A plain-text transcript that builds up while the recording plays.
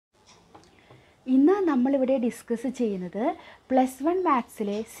ഇന്ന് നമ്മളിവിടെ ഡിസ്കസ് ചെയ്യുന്നത് +1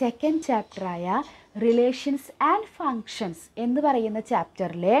 മാത്സിലെ സെക്കൻഡ് ചാപ്റ്ററായ റിലേഷൻസ് ആൻഡ് ഫങ്ഷൻസ് എന്ന് പറയുന്ന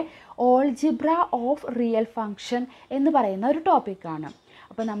ചാപ്റ്ററിലെ ഓൾജിബ്ര ഓഫ് റിയൽ ഫങ്ഷൻ എന്ന് പറയുന്ന ഒരു ടോപ്പിക്കാണ്.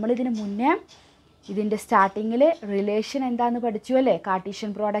 അപ്പോൾ നമ്മളിതിന് മുന്നേ ഇതിൻ്റെ സ്റ്റാർട്ടിങ്ങിൽ റിലേഷൻ എന്താണെന്ന് പഠിച്ചു അല്ലേ,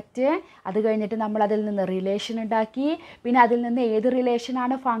 കാർട്ടീഷ്യൻ പ്രോഡക്റ്റ്. അത് കഴിഞ്ഞിട്ട് നമ്മൾ അതിൽ നിന്ന് റിലേഷൻ ഉണ്ടാക്കി. പിന്നെ അതിൽ നിന്ന് ഏത്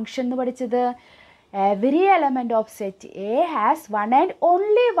റിലേഷനാണ് ഫങ്ഷൻ എന്ന് പഠിച്ചത്? Every element of set A has one and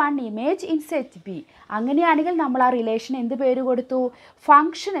only one image in set B. അങ്ങനെയാണെങ്കിൽ നമ്മൾ ആ റിലേഷൻ എന്ത് പേര് കൊടുത്തു?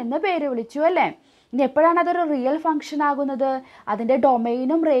 ഫങ്ഷൻ എന്ന പേര് വിളിച്ചു അല്ലേ. ഇനി എപ്പോഴാണ് അതൊരു റിയൽ ഫങ്ഷൻ ആകുന്നത്? അതിൻ്റെ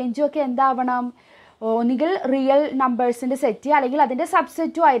ഡൊമൈനും റേഞ്ചും ഒക്കെ എന്താവണം? ഒന്നുകിൽ റിയൽ നമ്പേഴ്സിൻ്റെ സെറ്റ് അല്ലെങ്കിൽ അതിൻ്റെ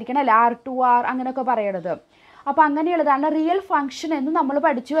സബ്സെറ്റും ആയിരിക്കണം അല്ലേ, R2R അങ്ങനെയൊക്കെ പറയണത്. അപ്പോൾ അങ്ങനെയുള്ളതാണ് റിയൽ ഫങ്ഷൻ എന്ന് നമ്മൾ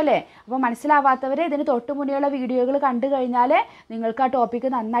പഠിച്ചു അല്ലേ. അപ്പോൾ മനസ്സിലാവാത്തവരെ ഇതിന് തൊട്ട് മുന്നേയുള്ള വീഡിയോകൾ കണ്ടു കഴിഞ്ഞാൽ നിങ്ങൾക്ക് ആ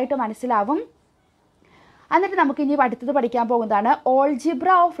ടോപ്പിക്ക് നന്നായിട്ട് മനസ്സിലാവും. എന്നിട്ട് നമുക്ക് ഇനി അടുത്തത് പഠിക്കാൻ പോകുന്നതാണ് ഓൾജിബ്ര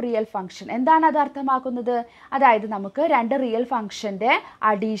ഓഫ് റിയൽ ഫങ്ഷൻ. എന്താണ് അത് അർത്ഥമാക്കുന്നത്? അതായത് നമുക്ക് രണ്ട് റിയൽ ഫങ്ഷൻ്റെ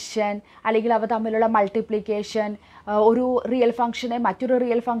അഡീഷൻ അല്ലെങ്കിൽ അവ തമ്മിലുള്ള മൾട്ടിപ്ലിക്കേഷൻ, ഒരു റിയൽ ഫങ്ഷനെ മറ്റൊരു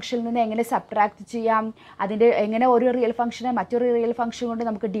റിയൽ ഫങ്ഷനിൽ നിന്ന് എങ്ങനെ സബ്ട്രാക്ട് ചെയ്യാം, അതിൻ്റെ എങ്ങനെ ഒരു റിയൽ ഫങ്ഷനെ മറ്റൊരു റിയൽ ഫങ്ഷൻ കൊണ്ട്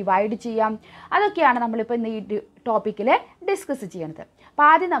നമുക്ക് ഡിവൈഡ് ചെയ്യാം, അതൊക്കെയാണ് നമ്മളിപ്പോൾ ഇന്ന് ഈ ടോപ്പിക്കിൽ ഡിസ്കസ് ചെയ്യുന്നത്. അപ്പോൾ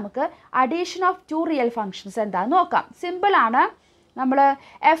ആദ്യം നമുക്ക് addition of two real functions എന്താണെന്ന് നോക്കാം. സിമ്പിളാണ്. നമ്മൾ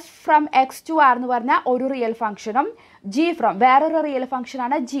F from X to R എന്ന് പറഞ്ഞാൽ ഒരു റിയൽ ഫംഗ്ഷനും ജി ഫ്രം വേറൊരു റിയൽ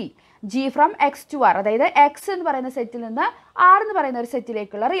ഫംഗ്ഷനാണ് G from X to R, അതായത് എക്സ് എന്ന് പറയുന്ന സെറ്റിൽ നിന്ന് ആർ എന്ന് പറയുന്ന ഒരു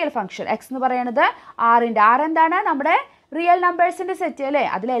സെറ്റിലേക്കുള്ള റിയൽ ഫംഗ്ഷൻ. എക്സ് എന്ന് പറയുന്നത് ആറിൻ്റെ, ആർ എന്താണ്? നമ്മുടെ റിയൽ നമ്പേഴ്സിൻ്റെ സെറ്റ് അല്ലേ.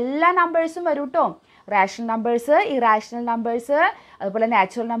 അതിലെല്ലാ നമ്പേഴ്സും വരും കേട്ടോ. റാഷണൽ നമ്പേഴ്സ്, ഇറാഷണൽ നമ്പേഴ്സ്, അതുപോലെ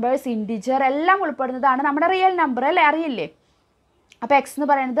നാച്ചുറൽ നമ്പേഴ്സ്, ഇൻഡിജർ എല്ലാം ഉൾപ്പെടുന്നതാണ് നമ്മുടെ റിയൽ നമ്പർ അല്ലേ, അറിയില്ലേ? അപ്പോൾ എക്സ് എന്ന്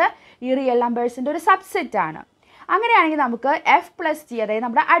പറയുന്നത് ഈ റിയൽ നമ്പേഴ്സിൻ്റെ ഒരു സബ്സെറ്റ് ആണ്. അങ്ങനെയാണെങ്കിൽ നമുക്ക് എഫ് പ്ലസ് ടി, അതായത്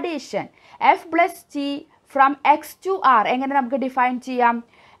നമ്മുടെ addition F plus T from X to R എങ്ങനെ നമുക്ക് ഡിഫൈൻ ചെയ്യാം?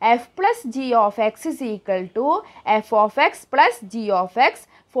 F plus G of X is equal to F of X plus G of X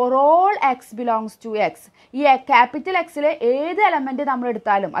for all X belongs to X. ഈ capital എക്സിലെ ഏത് element നമ്മൾ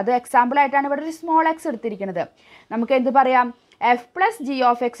എടുത്താലും, അത് എക്സാമ്പിളായിട്ടാണ് ഇവിടെ ഒരു സ്മോൾ എക്സ് എടുത്തിരിക്കുന്നത്, നമുക്ക് എന്ത് പറയാം? F plus G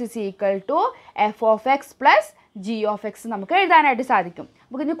of X is equal to F of X plus G of X നമുക്ക് എഴുതാനായിട്ട് സാധിക്കും.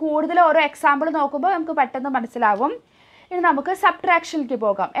 നമുക്ക് ഇനി കൂടുതൽ ഓരോ എക്സാമ്പിൾ നോക്കുമ്പോൾ നമുക്ക് പെട്ടെന്ന് മനസ്സിലാവും. ഇനി നമുക്ക് സബ്ട്രാക്ഷനിലേക്ക്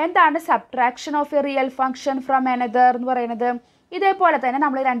പോകാം. എന്താണ് subtraction of A real function from another എന്ന് പറയുന്നത്? ഇതേപോലെ തന്നെ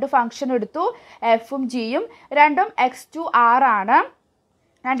നമ്മൾ രണ്ട് ഫംഗ്ഷൻ എടുത്തു, എഫും ജിയും, രണ്ടും എക്സ് ടു ആർ ആണ്,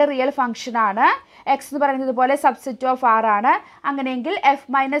 രണ്ട് റിയൽ ഫംഗ്ഷനാണ്. എക്സ് എന്ന് പറയുന്നത് ഇതുപോലെ സബ്സെറ്റ് ഓഫ് ആർ ആണ്. അങ്ങനെയെങ്കിൽ F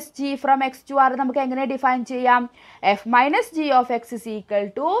minus G from X to R നമുക്ക് എങ്ങനെ ഡിഫൈൻ ചെയ്യാം? F minus G of X is equal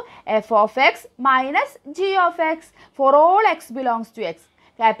to F of X minus G of X for all X belongs to X.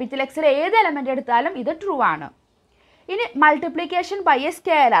 Capital എക്സിൽ ഏത് element എടുത്താലും ഇത് true ആണ്. ഇനി multiplication by A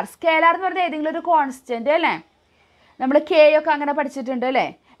scalar. Scalar എന്ന് പറഞ്ഞാൽ ഏതെങ്കിലും ഒരു കോൺസ്റ്റൻ്റ് അല്ലേ. നമ്മൾ കെ ഒക്കെ അങ്ങനെ പഠിച്ചിട്ടുണ്ട് അല്ലേ.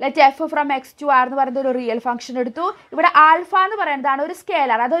 Let F from X to R എന്ന് പറയുന്നത് ഒരു റിയൽ ഫംഗ്ഷൻ എടുത്തു. ഇവിടെ ആൽഫ എന്ന് പറയുന്നതാണ് ഒരു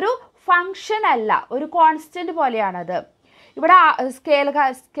സ്കേലാർ, അതൊരു ഫംഗ്ഷൻ അല്ല, ഒരു കോൺസ്റ്റന്റ് പോലെയാണത്. ഇവിടെ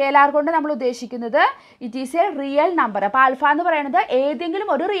സ്കേലാർ കൊണ്ട് നമ്മൾ ഉദ്ദേശിക്കുന്നത് it is A real number. അപ്പോൾ ആൽഫ എന്ന് പറയുന്നത്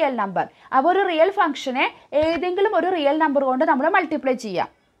ഏതെങ്കിലും ഒരു റിയൽ നമ്പർ. അപ്പോൾ ഒരു റിയൽ ഫംഗ്ഷനെ ഏതെങ്കിലും ഒരു റിയൽ നമ്പർ കൊണ്ട് നമ്മൾ മൾട്ടിപ്ലൈ ചെയ്യാം.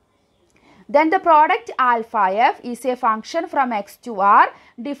 Then the product alpha f is a function from x to r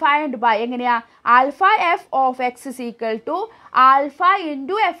defined by എങ്ങനെയാ? alpha f of x is equal to alpha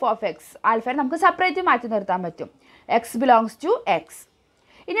into f of x. ആൽഫയെ നമുക്ക് സെപ്പറേറ്റ് മാറ്റി നിർത്താൻ പറ്റും. x belongs to x.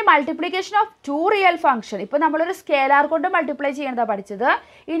 ഇനി multiplication of two real function. ഇപ്പോൾ നമ്മളൊരു scalar കൊണ്ട് multiply ചെയ്യുന്നതാണ് പഠിച്ചത്.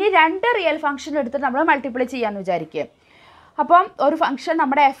 ഇനി രണ്ട് റിയൽ ഫംഗ്ഷൻ എടുത്തിട്ട് നമ്മൾ മൾട്ടിപ്ലൈ ചെയ്യാമെന്ന് വിചാരിക്കുക. അപ്പം ഒരു ഫംഗ്ഷൻ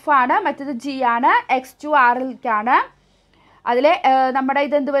നമ്മുടെ എഫ് ആണ്, മറ്റേത് ജി ആണ്, എക്സ് ടു ആറിലേക്കാണ്. അതിൽ നമ്മുടെ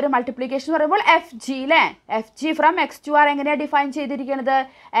ഇതെന്ത് വരും? മൾട്ടിപ്ലിക്കേഷൻ എന്ന് പറയുമ്പോൾ എഫ് ജി അല്ലേ. F G from X to R എങ്ങനെയാണ് ഡിഫൈൻ ചെയ്തിരിക്കുന്നത്?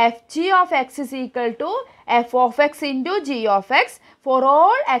 F G of X is equal to F of X into G of X for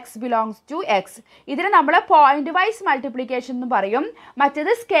all X belongs to X. ഇതിന് നമ്മൾ പോയിന്റ് വൈസ് മൾട്ടിപ്ലിക്കേഷൻ എന്ന് പറയും.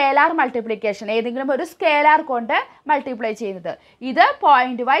 മറ്റേത് scalar multiplication, ഏതെങ്കിലും ഒരു scalar കൊണ്ട് മൾട്ടിപ്ലൈ ചെയ്യുന്നത്. ഇത്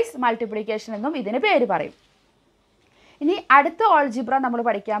പോയിന്റ് വൈസ് മൾട്ടിപ്ലിക്കേഷൻ എന്നും ഇതിന് പേര് പറയും. ഇനി അടുത്ത ഓൾജിബ്ര നമ്മൾ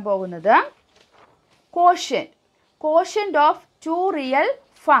പഠിക്കാൻ പോകുന്നത് quotient of two real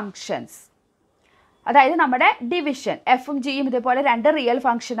functions. അതായത് നമ്മുടെ ഡിവിഷൻ. എഫും ജിയും ഇതേപോലെ രണ്ട് റിയൽ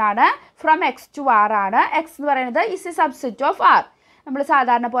ഫംഗ്ഷനാണ്, ഫ്രം എക്സ് ടു ആർ ആണ്. എക്സ് എന്ന് പറയുന്നത് is A subset of R, നമ്മൾ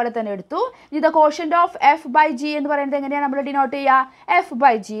സാധാരണ പോലെ തന്നെ എടുത്തു. ഇത് quotient of F by G എന്ന് പറയുന്നത് എങ്ങനെയാണ് നമ്മൾ ഡിനോട്ട് ചെയ്യുക? എഫ്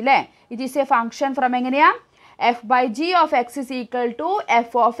ബൈ ജി അല്ലേ. It is A function from എങ്ങനെയാണ്? F by G of X is equal to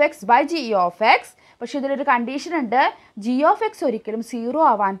F of X by G of X. പക്ഷേ ഇതിലൊരു കണ്ടീഷൻ ഉണ്ട്, ജി ഓഫ് എക്സ് ഒരിക്കലും സീറോ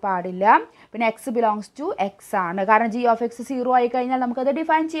ആവാൻ പാടില്ല. പിന്നെ എക്സ് ബിലോങ്സ് ടു എക്സ് ആണ്, കാരണം ജി ഓഫ് എക്സ് സീറോ ആയി കഴിഞ്ഞാൽ നമുക്കത്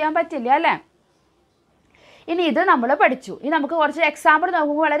ഡിഫൈൻ ചെയ്യാൻ പറ്റില്ല അല്ലേ. ഇനി ഇത് നമ്മൾ പഠിച്ചു. ഇനി നമുക്ക് കുറച്ച് എക്സാമ്പിൾ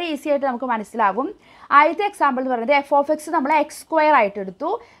നോക്കുമ്പോൾ വളരെ ഈസി ആയിട്ട് നമുക്ക് മനസ്സിലാവും. ആദ്യത്തെ എക്സാമ്പിൾ എന്ന് പറയുന്നത് എഫ് ഓഫ് എക്സ് നമ്മൾ എക്സ് സ്ക്വയർ ആയിട്ട് എടുത്തു,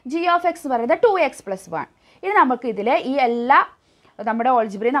 ജി ഓഫ് എക്സ് എന്ന് പറയുന്നത് 2x + 1. ഇനി നമുക്ക് ഇതിൽ ഈ എല്ലാ നമ്മുടെ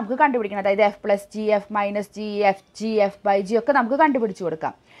ഓൾജിബ്രയും നമുക്ക് കണ്ടുപിടിക്കണം. അതായത് F plus G, F minus G, F G, F by G ഒക്കെ നമുക്ക് കണ്ടുപിടിച്ച്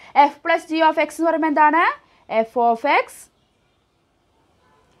കൊടുക്കാം. F plus G of X എന്ന് പറയുമ്പോൾ എന്താണ്? F of X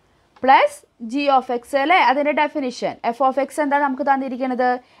plus G of X അല്ലേ, അതിൻ്റെ ഡെഫിനിഷൻ. എഫ് ഓഫ് എക്സ് എന്താണ് നമുക്ക് തന്നിരിക്കുന്നത്?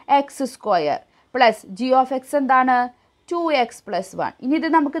 X square plus G of X എന്താണ്? 2x + 1. ഇനി ഇത്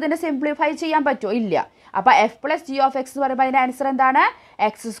നമുക്ക് ഇതിനെ സിംപ്ലിഫൈ ചെയ്യാൻ പറ്റുമോ? ഇല്ല. അപ്പോൾ F plus G of X എന്ന് പറയുമ്പോൾ അതിൻ്റെ ആൻസർ എന്താണ്?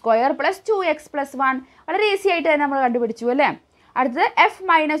 X square plus 2x + 1. വളരെ ഈസി ആയിട്ട് തന്നെ നമ്മൾ കണ്ടുപിടിച്ചു അല്ലേ. അടുത്തത് F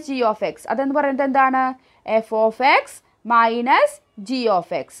minus G of X, അതെന്ന് പറയുന്നത് എന്താണ്? F of X minus G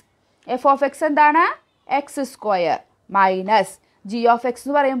of X. F of X എന്താണ്? X square minus G of X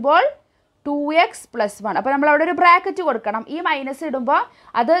എന്ന് പറയുമ്പോൾ 2x + 1. അപ്പോൾ നമ്മൾ അവിടെ ഒരു ബ്രാക്കറ്റ് കൊടുക്കണം. ഈ മൈനസ് ഇടുമ്പോൾ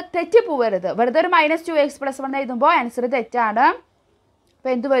അത് തെറ്റിപ്പോവരുത്. വെറുതെ ഒരു മൈനസ് 2x + 1 എഴുതുമ്പോൾ ആൻസർ തെറ്റാണ്.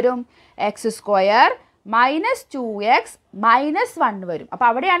 അപ്പോൾ എന്ത് വരും? X square minus 2x minus 1 വരും. അപ്പോൾ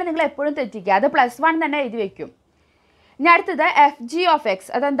അവിടെയാണ് നിങ്ങൾ എപ്പോഴും തെറ്റിക്കുക. അത് +1 തന്നെ എഴുതി വയ്ക്കും. ഇനി അടുത്തത് എഫ് ജി ഓഫ് എക്സ്,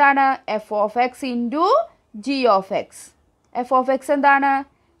 അതെന്താണ്? F of X into G of X. F of X എന്താണ്?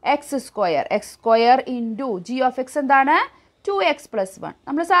 X square, X square into G of X എന്താണ്? 2x + 1.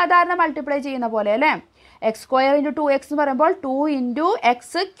 നമ്മൾ സാധാരണ മൾട്ടിപ്ലൈ ചെയ്യുന്ന പോലെ അല്ലേ. എക്സ് സ്ക്വയർ ഇൻറ്റു 2x എന്ന് പറയുമ്പോൾ 2 ഇൻറ്റു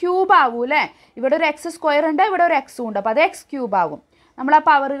എക്സ് ക്യൂബ് ആകും അല്ലേ. ഇവിടെ ഒരു എക്സ് സ്ക്വയർ ഉണ്ട്, ഇവിടെ ഒരു എക്സും ഉണ്ട്. അപ്പോൾ അത് എക്സ് ക്യൂബ് ആകും. നമ്മൾ ആ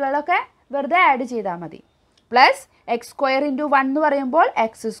പവറുകളൊക്കെ വെറുതെ ആഡ് ചെയ്താൽ മതി. പ്ലസ് എക്സ് സ്ക്വയർ ഇൻറ്റു 1 എന്ന് പറയുമ്പോൾ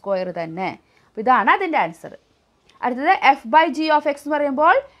എക്സ് സ്ക്വയർ തന്നെ. അപ്പോൾ ഇതാണ് അതിൻ്റെ ആൻസർ. അടുത്തത് F by G of X എന്ന്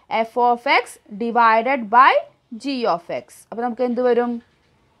പറയുമ്പോൾ F of X divided by G of X. അപ്പോൾ നമുക്ക് എന്ത് വരും?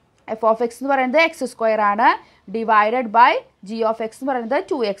 എഫ് ഓഫ് എക്സ് എന്ന് പറയുന്നത് എക്സ് സ്ക്വയർ ആണ്, divided by G of X എന്ന് പറയുന്നത്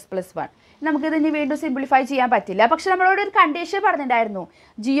 2x + 1. നമുക്കിത് ഇനി വീണ്ടും സിംപ്ലിഫൈ ചെയ്യാൻ പറ്റില്ല. പക്ഷെ നമ്മളോട് ഒരു കണ്ടീഷൻ പറഞ്ഞിട്ടുണ്ടായിരുന്നു,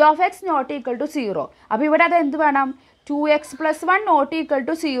 G of X not equal to 0. അപ്പോൾ ഇവിടെ അത് എന്ത് വേണം? 2x + 1 നോട്ട് ഈക്വൽ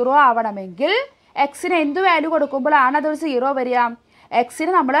ടു 0 ആവണമെങ്കിൽ എക്സിന് എന്ത് വാല്യൂ കൊടുക്കുമ്പോഴാണ് അതൊരു 0 വരിക?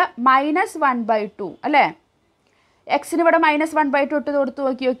 എക്സിന് നമ്മൾ -1/2 അല്ലേ. എക്സിന് ഇവിടെ -1/2 ഇട്ട് കൊടുത്ത്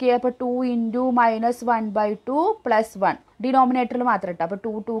നോക്കിയേ. അപ്പോൾ 2 ഇൻറ്റു -1/2 + 1 ഡിനോമിനേറ്ററിൽ മാത്രം ഇട്ട്. അപ്പോൾ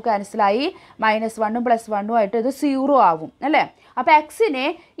 2 ക്യാൻസലായി, -1ഉം +1ഉം ആയിട്ട് ഇത് 0 ആവും അല്ലേ. അപ്പോൾ എക്സിന്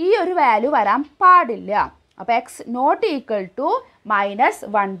ഈ ഒരു വാല്യൂ വരാൻ പാടില്ല. അപ്പോൾ എക്സ് നോട്ട് ഈക്വൽ ടു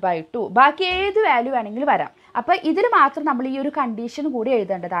 -1/2. ബാക്കി ഏത് വാല്യൂ വേണമെങ്കിലും വരാം. അപ്പോൾ ഇതിൽ മാത്രം നമ്മൾ ഈ ഒരു കണ്ടീഷൻ കൂടി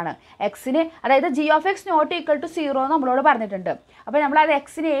എഴുതേണ്ടതാണ്. എക്സിന്, അതായത് G of X not equal to 0 നമ്മളോട് പറഞ്ഞിട്ടുണ്ട്. അപ്പോൾ നമ്മൾ അത്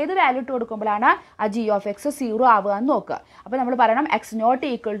എക്സിന് ഏത് വാല്യൂ ഇട്ട് കൊടുക്കുമ്പോഴാണ് ആ ജി ഓഫ് എക്സ് 0 ആവുക എന്ന് നോക്കുക. അപ്പോൾ നമ്മൾ പറയണം X not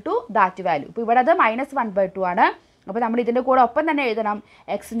equal to that value. ഇപ്പോൾ ഇവിടെ അത് -1/2 ആണ്. അപ്പോൾ നമ്മൾ ഇതിൻ്റെ കൂടെ ഒപ്പം തന്നെ എഴുതണം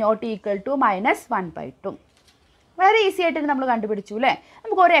എക്സ് നോട്ട് ഈക്വൽ ടു -1/2. വളരെ ഈസി ആയിട്ട് നമ്മൾ കണ്ടുപിടിച്ചു അല്ലേ.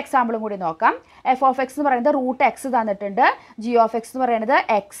 നമുക്ക് ഒരു എക്സാമ്പിളും കൂടി നോക്കാം. എഫ് ഓഫ് എക്സ് എന്ന് പറയുന്നത് √x തന്നിട്ടുണ്ട്, ജി ഓഫ് എക്സ് എന്ന് പറയുന്നത്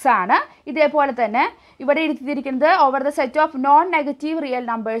എക്സ് ആണ്. ഇതേപോലെ തന്നെ ഇവിടെ എടുത്തിരിക്കുന്നത് over the set of non negative real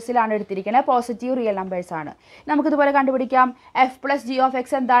നമ്പേഴ്സിലാണ് എടുത്തിരിക്കുന്നത്, പോസിറ്റീവ് റിയൽ നമ്പേഴ്സ് ആണ്. നമുക്കിതുപോലെ കണ്ടുപിടിക്കാം. F plus G of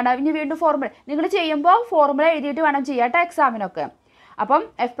X എന്താണ്? ഇനി വീണ്ടും ഫോർമുല നിങ്ങൾ ചെയ്യുമ്പോൾ ഫോർമുല എഴുതിയിട്ട് വേണം ചെയ്യാട്ടോ എക്സാമിനൊക്കെ. അപ്പം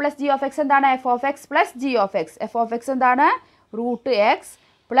F plus G of X എന്താണ്? F of X plus G of X. F of X എന്താണ്? √x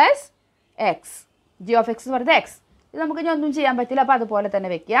plus X. G of X എന്ന് പറയുന്നത് എക്സ്. ഇത് നമുക്ക് ഇനി ഒന്നും ചെയ്യാൻ പറ്റില്ല. അപ്പോൾ അതുപോലെ തന്നെ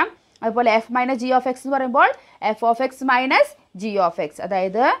വെക്കാം. അതുപോലെ F minus G of X എന്ന് പറയുമ്പോൾ F of X minus G of X,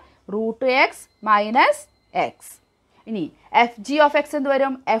 അതായത് √x മൈനസ് എക്സ്. ഇനി എഫ് ജി ഓഫ് എക്സ് എന്ത്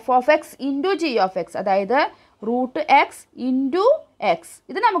വരും? F of X into G of X, അതായത് √x ഇൻറ്റു എക്സ്.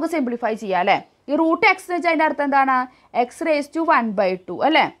 ഇത് നമുക്ക് സിംപ്ലിഫൈ ചെയ്യാം അല്ലേ. ഈ √x എന്ന് വെച്ചാൽ അതിൻ്റെ അർത്ഥം എന്താണ്? x⁻²²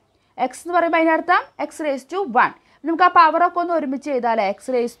 അല്ലേ. എക്സ് എന്ന് പറയുമ്പോൾ അതിൻ്റെ അർത്ഥം x⁻1. നമുക്ക് ആ പവറൊക്കെ ഒന്ന് ഒരുമിച്ച് ചെയ്താലേ,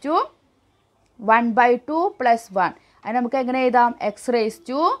 x⁻1/2 + 1. അത് നമുക്ക് എങ്ങനെ എഴുതാം?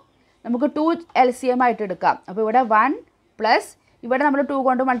 നമുക്ക് 2 LCM ആയിട്ട് എടുക്കാം. അപ്പോൾ ഇവിടെ 1 പ്ലസ് ഇവിടെ നമ്മൾ 2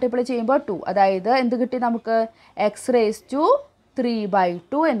 കൊണ്ട് മൾട്ടിപ്ലൈ ചെയ്യുമ്പോൾ 2, അതായത് എന്ത് കിട്ടി നമുക്ക്?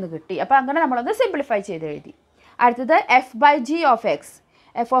 x⁻3/2 എന്ന് കിട്ടി. അപ്പോൾ അങ്ങനെ നമ്മളൊന്ന് സിംപ്ലിഫൈ ചെയ്ത് എഴുതി. അടുത്തത് F by G of X.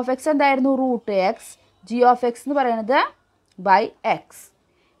 F of X എന്തായിരുന്നു? √x. ജി ഓഫ് എക്സ് എന്ന് പറയുന്നത് ബൈ എക്സ്.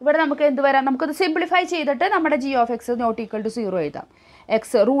 ഇവിടെ നമുക്ക് എന്ത് വരാം? നമുക്കത് സിംപ്ലിഫൈ ചെയ്തിട്ട് നമ്മുടെ G of X not equal to 0 എഴുതാം.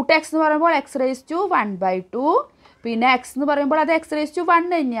 √x എന്ന് പറയുമ്പോൾ x⁻1/2, പിന്നെ എക്സ് എന്ന് പറയുമ്പോൾ അത് x⁻1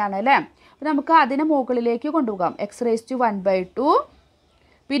 തന്നെയാണ് അല്ലേ. അപ്പോൾ നമുക്ക് അതിനെ മുകളിലേക്ക് കൊണ്ടുപോകാം. x⁻1/2,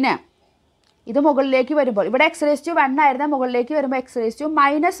 പിന്നെ ഇത് മുകളിലേക്ക് വരുമ്പോൾ ഇവിടെ x⁻1 ആയിരുന്ന മുകളിലേക്ക് വരുമ്പോൾ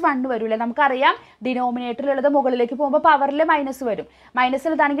x⁻1 വരില്ലേ. നമുക്കറിയാം ഡിനോമിനേറ്ററിലുള്ളത് മുകളിലേക്ക് പോകുമ്പോൾ പവറിൽ മൈനസ് വരും.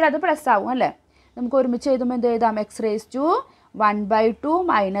 മൈനസിലതാണെങ്കിൽ അത് പ്ലസ് ആവും അല്ലേ. നമുക്ക് ഒരുമിച്ച് എഴുതുമ്പോൾ എന്ത് എഴുതാം? x⁻1/2 -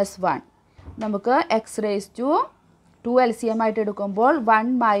 1. നമുക്ക് x⁻2 LCM ആയിട്ട് എടുക്കുമ്പോൾ 1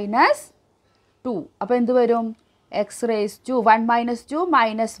 - 2. അപ്പോൾ എന്ത് വരും? x⁻1 - 2 - 1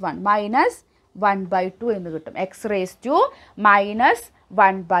 -1/2 എന്ന് കിട്ടും.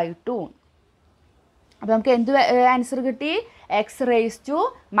 x⁻1/2. അപ്പോൾ നമുക്ക് എന്ത് ആൻസർ കിട്ടി? X raise to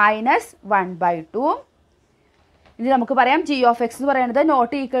 -1/2. ഇനി നമുക്ക് പറയാം ജി ഓഫ് എക്സ് എന്ന് പറയുന്നത്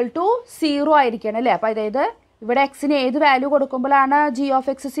നോട്ട് ഈക്വൽ ടു 0 ആയിരിക്കണം അല്ലേ? അപ്പോൾ അതായത് ഇവിടെ എക്സിന് ഏത് വാല്യൂ കൊടുക്കുമ്പോഴാണ് ജി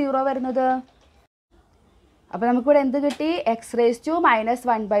ഓഫ് എക്സ് 0 വരുന്നത്? അപ്പോൾ നമുക്കിവിടെ എന്ത് കിട്ടി? എക്സ് റേസ് ടു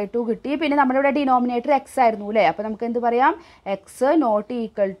 -1/2 കിട്ടി. പിന്നെ നമ്മളിവിടെ ഡിനോമിനേറ്റർ എക്സ് ആയിരുന്നു അല്ലേ? അപ്പോൾ നമുക്ക് എന്ത് പറയാം? എക്സ് നോട്ട്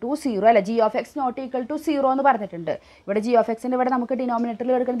ഈക്വൽ ടു 0 അല്ലേ? G of X not equal to 0 എന്ന് പറഞ്ഞിട്ടുണ്ട്. ഇവിടെ ജി ഓഫ് എക്സിൻ്റെ ഇവിടെ നമുക്ക്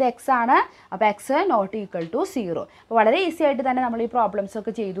ഡിനോമിനേറ്ററിൽ എടുക്കുന്നത് എക്സ് ആണ്. അപ്പോൾ എക്സ് നോട്ട് ഈക്വൽ ടു 0. അപ്പോൾ വളരെ ഈസി ആയിട്ട് തന്നെ നമ്മൾ ഈ പ്രോബ്ലംസ്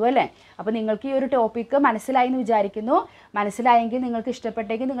ഒക്കെ ചെയ്തു അല്ലേ? അപ്പോൾ നിങ്ങൾക്ക് ഈ ഒരു ടോപ്പിക്ക് മനസ്സിലായി എന്ന് വിചാരിക്കുന്നു. മനസ്സിലായെങ്കിൽ നിങ്ങൾക്ക്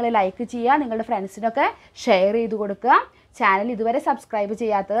ഇഷ്ടപ്പെട്ടെങ്കിൽ നിങ്ങൾ ലൈക്ക് ചെയ്യുക, നിങ്ങളുടെ ഫ്രണ്ട്സിനൊക്കെ ഷെയർ ചെയ്ത് കൊടുക്കുക. ചാനൽ ഇതുവരെ സബ്സ്ക്രൈബ്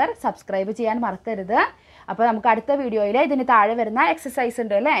ചെയ്യാത്തവർ സബ്സ്ക്രൈബ് ചെയ്യാൻ മറക്കരുത്. അപ്പോൾ നമുക്ക് അടുത്ത വീഡിയോയിൽ ഇതിന് താഴെ വരുന്ന എക്സസൈസ്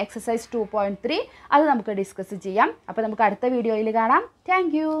ഉണ്ട് അല്ലേ? എക്സസൈസ് 2.3 അത് നമുക്ക് ഡിസ്കസ് ചെയ്യാം. അപ്പോൾ നമുക്ക് അടുത്ത വീഡിയോയിൽ കാണാം.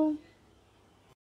 താങ്ക്